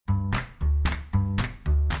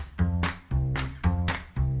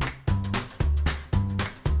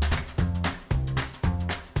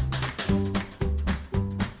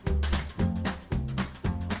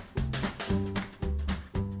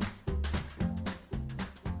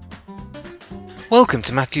Welcome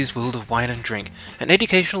to Matthew's World of Wine and Drink, an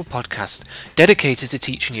educational podcast dedicated to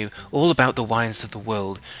teaching you all about the wines of the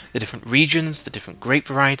world, the different regions, the different grape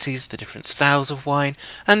varieties, the different styles of wine,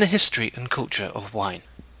 and the history and culture of wine.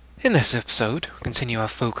 In this episode, we'll continue our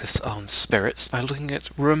focus on spirits by looking at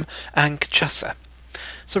rum and cachaça.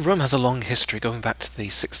 So rum has a long history going back to the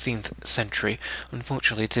 16th century.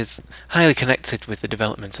 Unfortunately, it is highly connected with the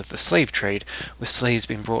development of the slave trade, with slaves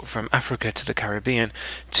being brought from Africa to the Caribbean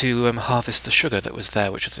to harvest the sugar that was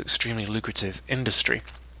there, which was an extremely lucrative industry.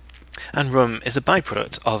 And rum is a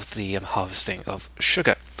byproduct of the harvesting of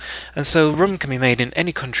sugar. And so rum can be made in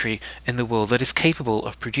any country in the world that is capable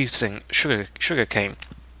of producing sugar cane,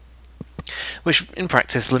 which in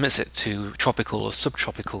practice limits it to tropical or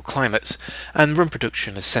subtropical climates, and rum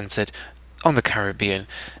production is centred on the Caribbean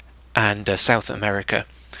and South America.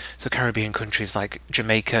 So Caribbean countries like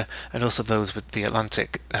Jamaica and also those with the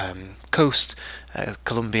Atlantic coast,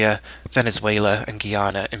 Colombia, Venezuela and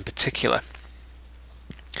Guyana in particular.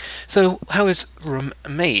 So how is rum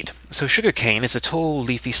made? So sugarcane is a tall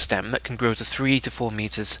leafy stem that can grow to 3 to 4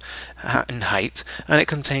 meters in height, and it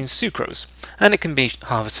contains sucrose, and it can be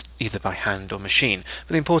harvested either by hand or machine.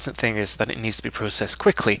 But the important thing is that it needs to be processed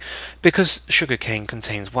quickly, because sugarcane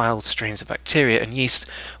contains wild strains of bacteria and yeast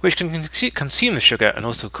which can consume the sugar and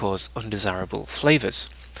also cause undesirable flavors.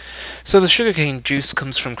 So the sugarcane juice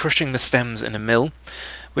comes from crushing the stems in a mill,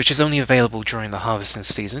 which is only available during the harvesting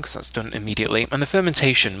season because that's done immediately, and the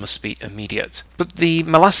fermentation must be immediate. But the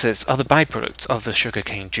molasses are the byproduct of the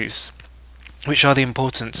sugarcane juice, which are the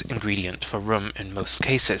important ingredient for rum in most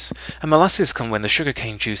cases. And molasses come when the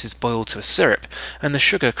sugarcane juice is boiled to a syrup and the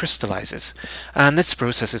sugar crystallizes, and this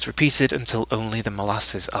process is repeated until only the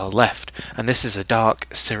molasses are left, and this is a dark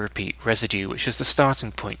syrupy residue which is the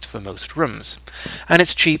starting point for most rums. And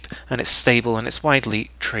it's cheap and it's stable and it's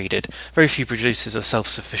widely traded. Very few producers are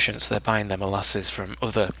self-sufficient, so they're buying their molasses from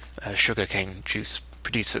other sugarcane juice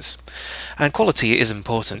producers. And quality is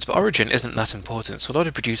important, but origin isn't that important, so a lot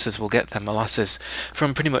of producers will get their molasses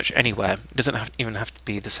from pretty much anywhere. It doesn't even have to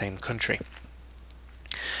be the same country.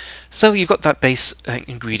 So you've got that base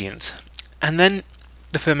ingredient, and then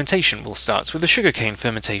the fermentation will start. With the sugarcane,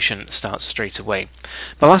 fermentation starts straight away.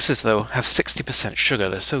 Molasses, though, have 60% sugar.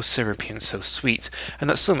 They're so syrupy and so sweet, and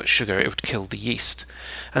that's so much sugar it would kill the yeast,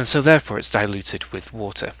 and so therefore it's diluted with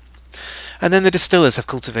water. And then the distillers have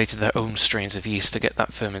cultivated their own strains of yeast to get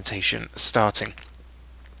that fermentation starting.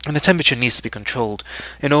 And the temperature needs to be controlled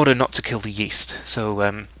in order not to kill the yeast. So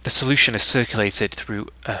the solution is circulated through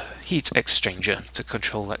a heat exchanger to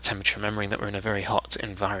control that temperature, remembering that we're in a very hot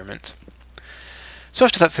environment. So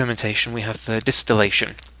after that fermentation, we have the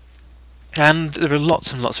distillation. And there are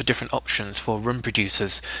lots and lots of different options for rum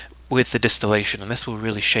producers with the distillation, and this will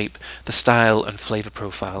really shape the style and flavour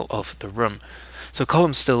profile of the rum. So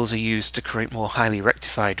column stills are used to create more highly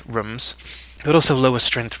rectified rums, but also lower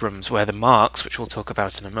strength rums where the marks, which we'll talk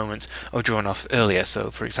about in a moment, are drawn off earlier.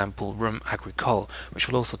 So for example, rum agricole, which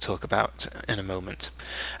we'll also talk about in a moment.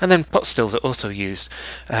 And then pot stills are also used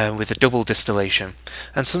with a double distillation,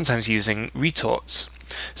 and sometimes using retorts.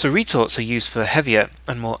 So retorts are used for heavier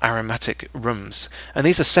and more aromatic rums, and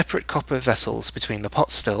these are separate copper vessels between the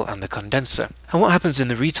pot still and the condenser. And what happens in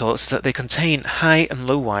the retorts is that they contain high and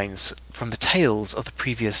low wines from the tails of the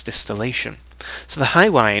previous distillation. So the high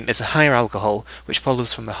wine is a higher alcohol which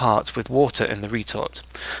follows from the heart with water in the retort,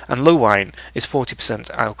 and low wine is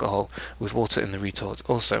 40% alcohol with water in the retort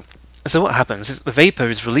also. So what happens is the vapour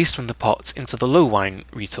is released from the pot into the low wine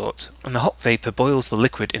retort, and the hot vapour boils the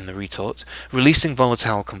liquid in the retort, releasing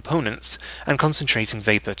volatile components and concentrating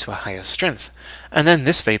vapour to a higher strength. And then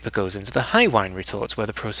this vapour goes into the high wine retort where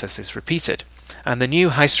the process is repeated, and the new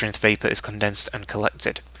high strength vapour is condensed and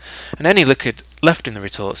collected. And any liquid left in the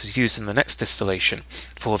retorts is used in the next distillation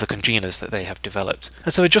for the congeners that they have developed.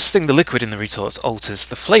 And so adjusting the liquid in the retorts alters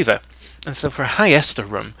the flavour. And so for a high ester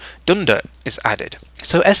rum, dunder is added.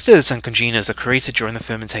 So esters and congeners are created during the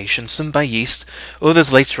fermentation, some by yeast,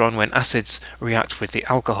 others later on when acids react with the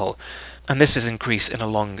alcohol, and this is increased in a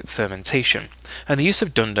long fermentation. And the use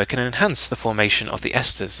of dunder can enhance the formation of the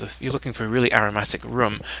esters. If you're looking for a really aromatic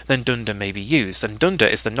rum, then dunder may be used, and dunder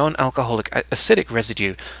is the non-alcoholic acidic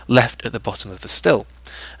residue left at the bottom of the still.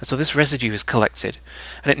 And so this residue is collected,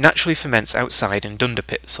 and it naturally ferments outside in dunder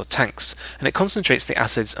pits or tanks, and it concentrates the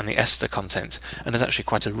acids and the ester content, and there's actually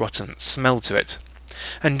quite a rotten smell to it.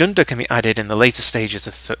 And dunder can be added in the later stages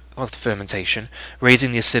of the fermentation,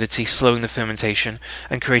 raising the acidity, slowing the fermentation,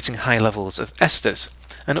 and creating high levels of esters,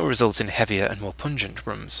 and it will result in heavier and more pungent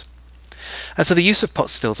rums. And so the use of pot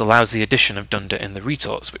stills allows the addition of dunder in the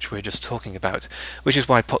retorts, which we were just talking about, which is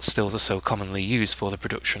why pot stills are so commonly used for the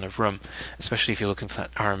production of rum, especially if you're looking for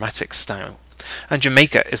that aromatic style. And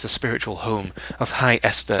Jamaica is the spiritual home of high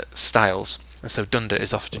ester styles, and so Dunda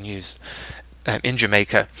is often used in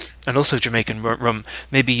Jamaica. And also Jamaican rum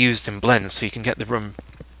may be used in blends, so you can get the rum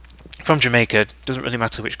from Jamaica, doesn't really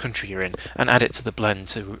matter which country you're in, and add it to the blend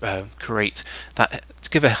to create that, to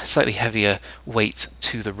give a slightly heavier weight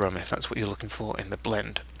to the rum if that's what you're looking for in the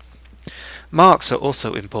blend. Marks are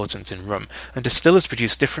also important in rum, and distillers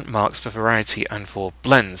produce different marks for variety and for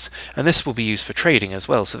blends, and this will be used for trading as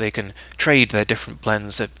well, so they can trade their different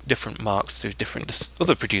blends at different marks to different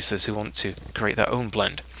other producers who want to create their own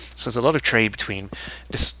blend. So there's a lot of trade between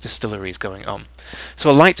distilleries going on.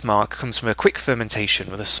 So a light mark comes from a quick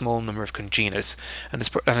fermentation with a small number of congeners, and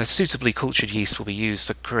a suitably cultured yeast will be used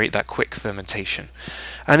to create that quick fermentation.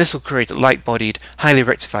 And this will create a light-bodied, highly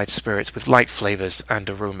rectified spirit with light flavours and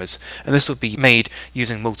aromas, and this will be made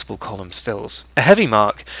using multiple column stills. A heavy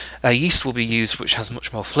mark, a yeast will be used which has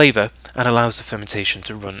much more flavour and allows the fermentation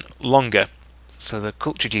to run longer. So the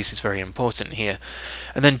cultured yeast is very important here.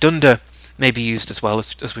 And then Dunda may be used as well,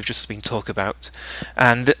 as we've just been talking about,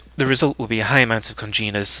 and the result will be a high amount of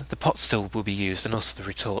congeners. The pot still will be used, and also the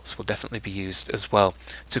retorts will definitely be used as well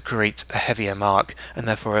to create a heavier mark and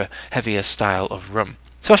therefore a heavier style of rum.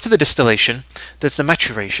 So after the distillation, there's the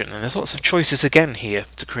maturation, and there's lots of choices again here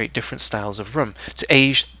to create different styles of rum, to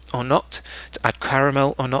age or not, to add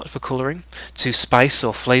caramel or not for colouring, to spice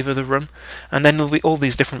or flavour the rum, and then there'll be all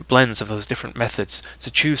these different blends of those different methods to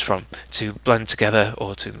choose from, to blend together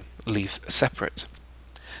or to leave separate.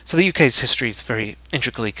 So the UK's history is very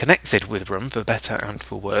intricately connected with rum, for better and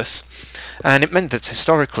for worse, and it meant that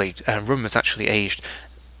historically rum was actually aged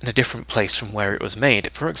in a different place from where it was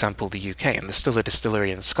made. For example, the UK, and there's still a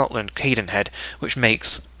distillery in Scotland, Cadenhead, which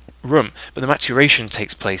makes rum, but the maturation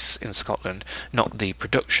takes place in Scotland, not the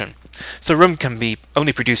production. So rum can be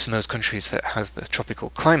only produced in those countries that has the tropical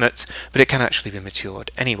climate, but it can actually be matured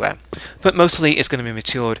anywhere. But mostly it's going to be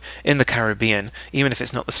matured in the Caribbean, even if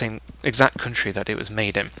it's not the same exact country that it was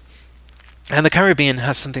made in. And the Caribbean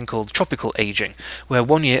has something called tropical aging, where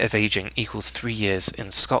 1 year of aging equals 3 years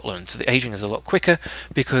in Scotland. So the aging is a lot quicker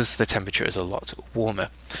because the temperature is a lot warmer.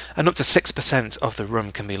 And up to 6% of the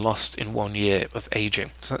rum can be lost in 1 year of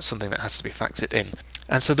aging. So that's something that has to be factored in.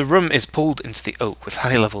 And so the rum is pulled into the oak with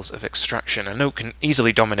high levels of extraction, and oak can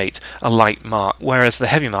easily dominate a light mark, whereas the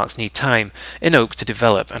heavy marks need time in oak to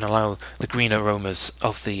develop and allow the green aromas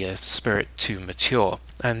of the spirit to mature.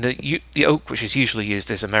 And the oak which is usually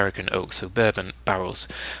used is American oak, so bourbon barrels.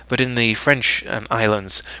 But in the French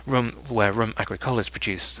islands, where rum agricole is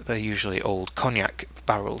produced, they're usually old cognac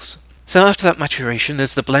barrels. So after that maturation,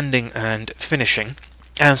 there's the blending and finishing.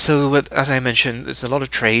 And so, as I mentioned, there's a lot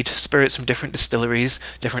of trade. Spirits from different distilleries,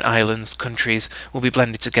 different islands, countries will be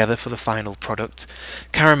blended together for the final product.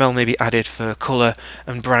 Caramel may be added for colour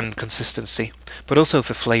and brand consistency, but also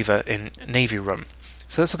for flavour in navy rum.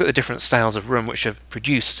 So let's look at the different styles of rum which are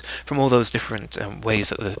produced from all those different ways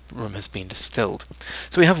that the rum has been distilled.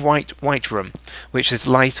 So we have white rum, which is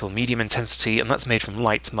light or medium intensity, and that's made from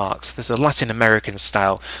light marks. There's a Latin American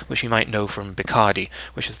style, which you might know from Bacardi,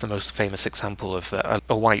 which is the most famous example of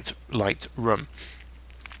a white light rum.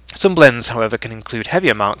 Some blends, however, can include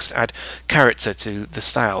heavier marks to add character to the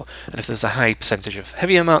style, and if there's a high percentage of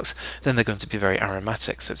heavier marks, then they're going to be very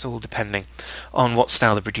aromatic, so it's all depending on what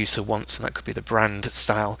style the producer wants, and that could be the brand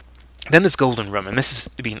style. Then there's golden rum, and this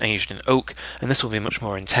is being aged in oak, and this will be much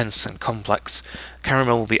more intense and complex.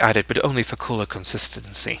 Caramel will be added, but only for colour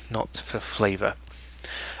consistency, not for flavour.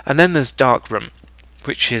 And then there's dark rum,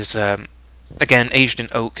 which is again aged in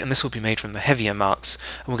oak, and this will be made from the heavier marks,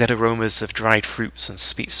 and we'll get aromas of dried fruits and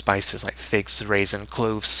sweet spices like figs, raisin,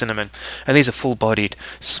 cloves, cinnamon, and these are full-bodied,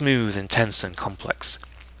 smooth, intense and complex.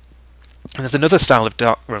 And there's another style of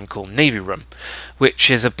dark rum called navy rum,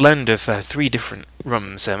 which is a blend of 3 different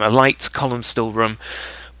rums, a light column still rum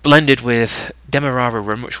blended with Demerara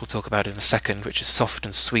rum, which we'll talk about in a second, which is soft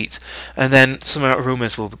and sweet, and then some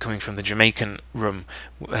aromas will be coming from the Jamaican rum,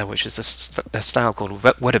 which is a style called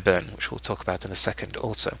Wedderburn, which we'll talk about in a second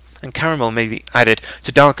also. And caramel may be added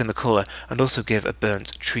to darken the colour and also give a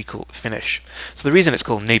burnt treacle finish. So the reason it's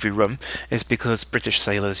called navy rum is because British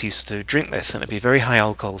sailors used to drink this, and it'd be very high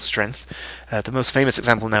alcohol strength. The most famous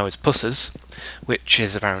example now is Puss's, which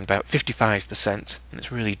is around about 55%, and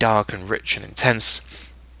it's really dark and rich and intense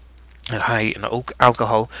and high in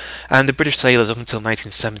alcohol, and the British sailors up until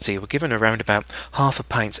 1970 were given around about half a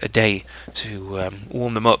pint a day to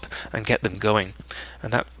warm them up and get them going,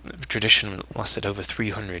 and that tradition lasted over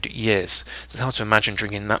 300 years. So it's hard to imagine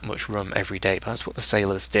drinking that much rum every day, but that's what the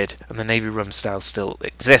sailors did, and the navy rum style still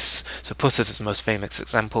exists. So Puss's is the most famous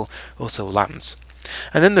example, also Lamb's.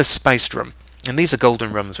 And then there's spiced rum, And these are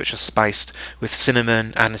golden rums which are spiced with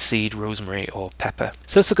cinnamon, aniseed, rosemary, or pepper.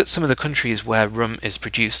 So let's look at some of the countries where rum is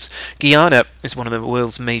produced. Guyana is one of the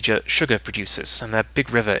world's major sugar producers, and their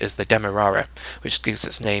big river is the Demerara, which gives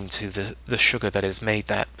its name to the sugar that is made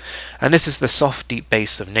there. And this is the soft, deep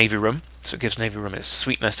base of Navy rum, so it gives Navy rum its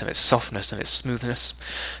sweetness and its softness and its smoothness.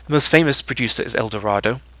 The most famous producer is El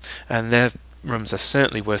Dorado, and their rums are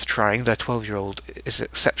certainly worth trying. Their 12-year-old is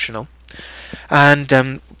exceptional. And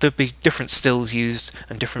there'll be different stills used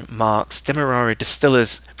and different marks. Demerara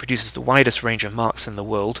Distillers produces the widest range of marks in the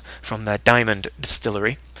world from their Diamond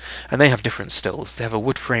distillery, and they have different stills. They have a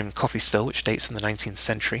wood-framed coffee still, which dates from the 19th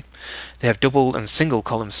century. They have double and single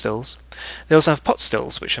column stills. They also have pot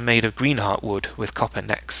stills, which are made of greenheart wood with copper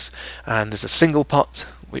necks. And there's a single pot,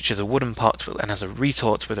 which is a wooden pot and has a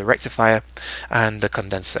retort with a rectifier and a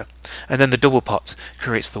condenser. And then the double pot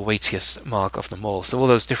creates the weightiest mark of them all. So all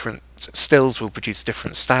those different stills will produce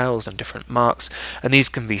different styles and different marks, and these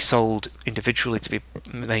can be sold individually to be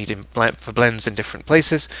made for blends in different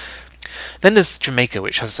places. Then there's Jamaica,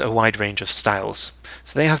 which has a wide range of styles.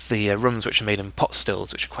 So they have the rums which are made in pot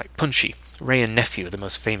stills, which are quite punchy. Wray and Nephew are the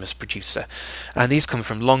most famous producer, and these come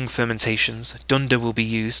from long fermentations. Dunder will be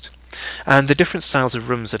used, and the different styles of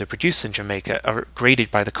rums that are produced in Jamaica are graded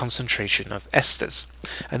by the concentration of esters,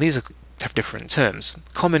 and these have different terms.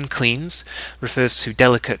 Common Cleans refers to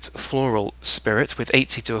delicate floral spirit with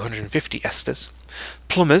 80 to 150 esters.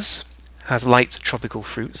 Plumbers has light tropical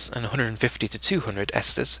fruits and 150 to 200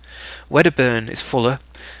 esters. Wedderburn is fuller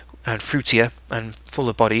and fruitier and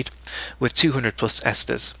fuller bodied with 200 plus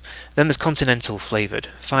esters. Then there's Continental flavoured,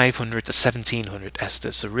 500 to 1700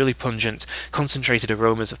 esters, so really pungent, concentrated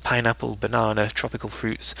aromas of pineapple, banana, tropical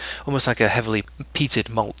fruits, almost like a heavily peated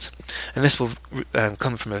malt. And this will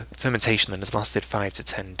come from a fermentation that has lasted 5 to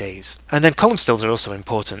 10 days. And then column stills are also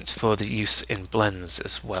important for the use in blends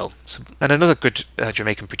as well. And another good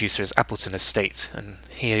Jamaican producer is Appleton Estate, and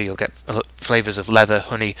here you'll get flavours of leather,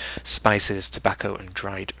 honey, spices, tobacco, and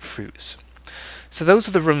dried fruits. So those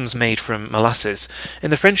are the rums made from molasses.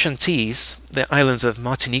 In the French Antilles, the islands of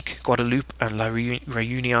Martinique, Guadeloupe, and La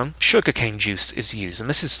Réunion, sugarcane juice is used, and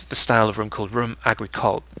this is the style of rum called rum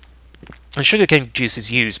agricole. And sugarcane juice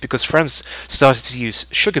is used because France started to use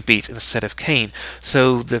sugar beet instead of cane,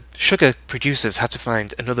 so the sugar producers had to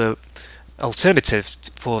find another alternative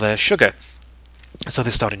for their sugar. So they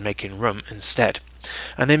started making rum instead.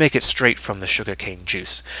 And they make it straight from the sugarcane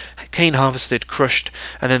juice. Cane harvested, crushed,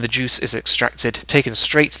 and then the juice is extracted, taken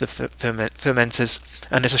straight to the fermenters,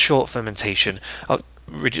 and it's a short fermentation,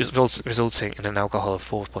 resulting in an alcohol of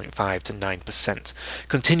 4.5 to 9%.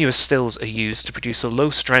 Continuous stills are used to produce a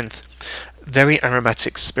low-strength, very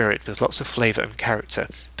aromatic spirit with lots of flavour and character,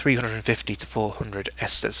 350 to 400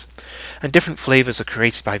 esters. And different flavours are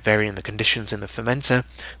created by varying the conditions in the fermenter,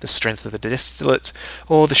 the strength of the distillate,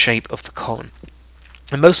 or the shape of the column.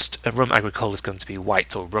 And most rum agricole is going to be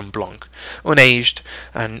white or rum blanc, unaged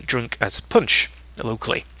and drunk as punch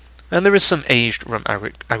locally. And there is some aged rum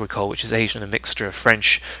agricole, which is aged in a mixture of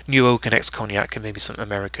French, New Oak and ex-cognac, and maybe some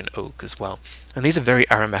American oak as well. And these are very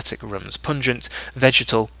aromatic rums, pungent,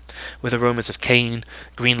 vegetal, with aromas of cane,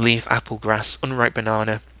 green leaf, apple grass, unripe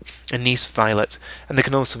banana, anise violet, and they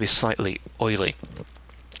can also be slightly oily.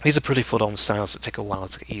 These are pretty full-on styles that take a while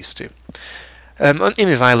to get used to. In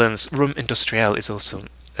these islands, rum industrial is also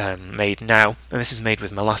made now, and this is made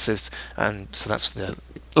with molasses, and so that's the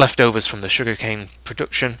leftovers from the sugarcane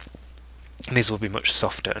production. And these will be much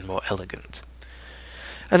softer and more elegant.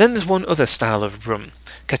 And then there's one other style of rum,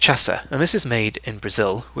 cachaça, and this is made in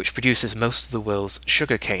Brazil, which produces most of the world's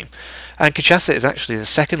sugarcane. And cachaça is actually the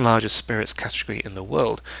second largest spirits category in the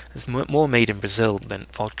world. There's more made in Brazil than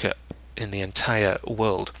vodka in the entire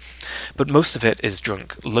world, but most of it is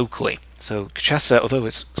drunk locally. So cachaça, although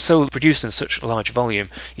it's so produced in such large volume,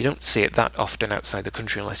 you don't see it that often outside the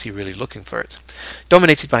country unless you're really looking for it.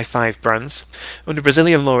 Dominated by 5 brands. Under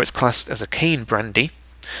Brazilian law it's classed as a cane brandy,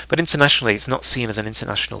 but internationally it's not seen as an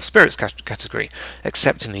international spirits category,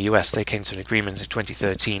 except in the US. They came to an agreement in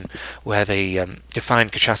 2013 where they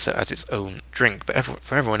defined cachaça as its own drink, but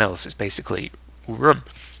for everyone else it's basically rum.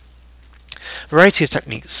 Variety of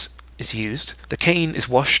techniques is used. The cane is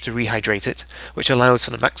washed to rehydrate it, which allows for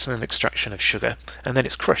the maximum extraction of sugar, and then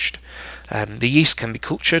it's crushed. The yeast can be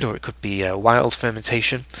cultured, or it could be wild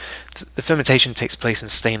fermentation. The fermentation takes place in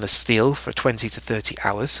stainless steel for 20 to 30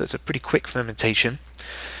 hours, so it's a pretty quick fermentation.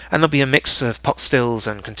 And there'll be a mix of pot stills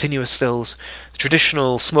and continuous stills. The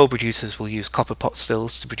traditional small producers will use copper pot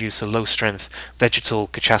stills to produce a low-strength vegetal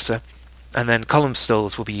cachaça, and then column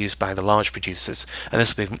stills will be used by the large producers, and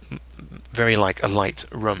this will be very like a light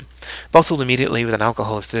rum. Bottled immediately with an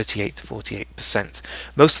alcohol of 38 to 48%.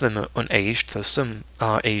 Most of them are unaged, though some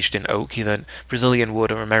are aged in oak, either Brazilian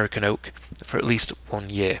wood or American oak, for at least 1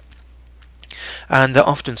 year. And they're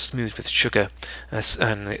often smoothed with sugar,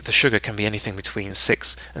 and the sugar can be anything between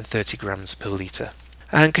 6 and 30 grams per litre.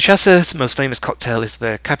 And cachaça's most famous cocktail is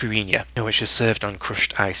the caipirinha, which is served on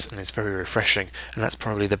crushed ice and is very refreshing, and that's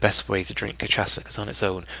probably the best way to drink cachaça, because on its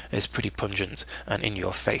own it's pretty pungent and in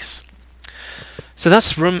your face. So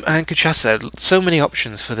that's rum and cachaça. So many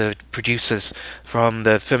options for the producers, from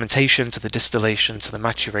the fermentation to the distillation to the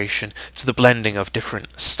maturation to the blending of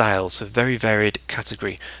different styles. A very varied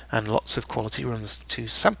category and lots of quality rums to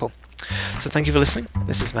sample. So thank you for listening.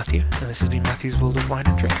 This is Matthew, and this has been Matthew's World of Wine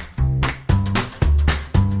and Drink.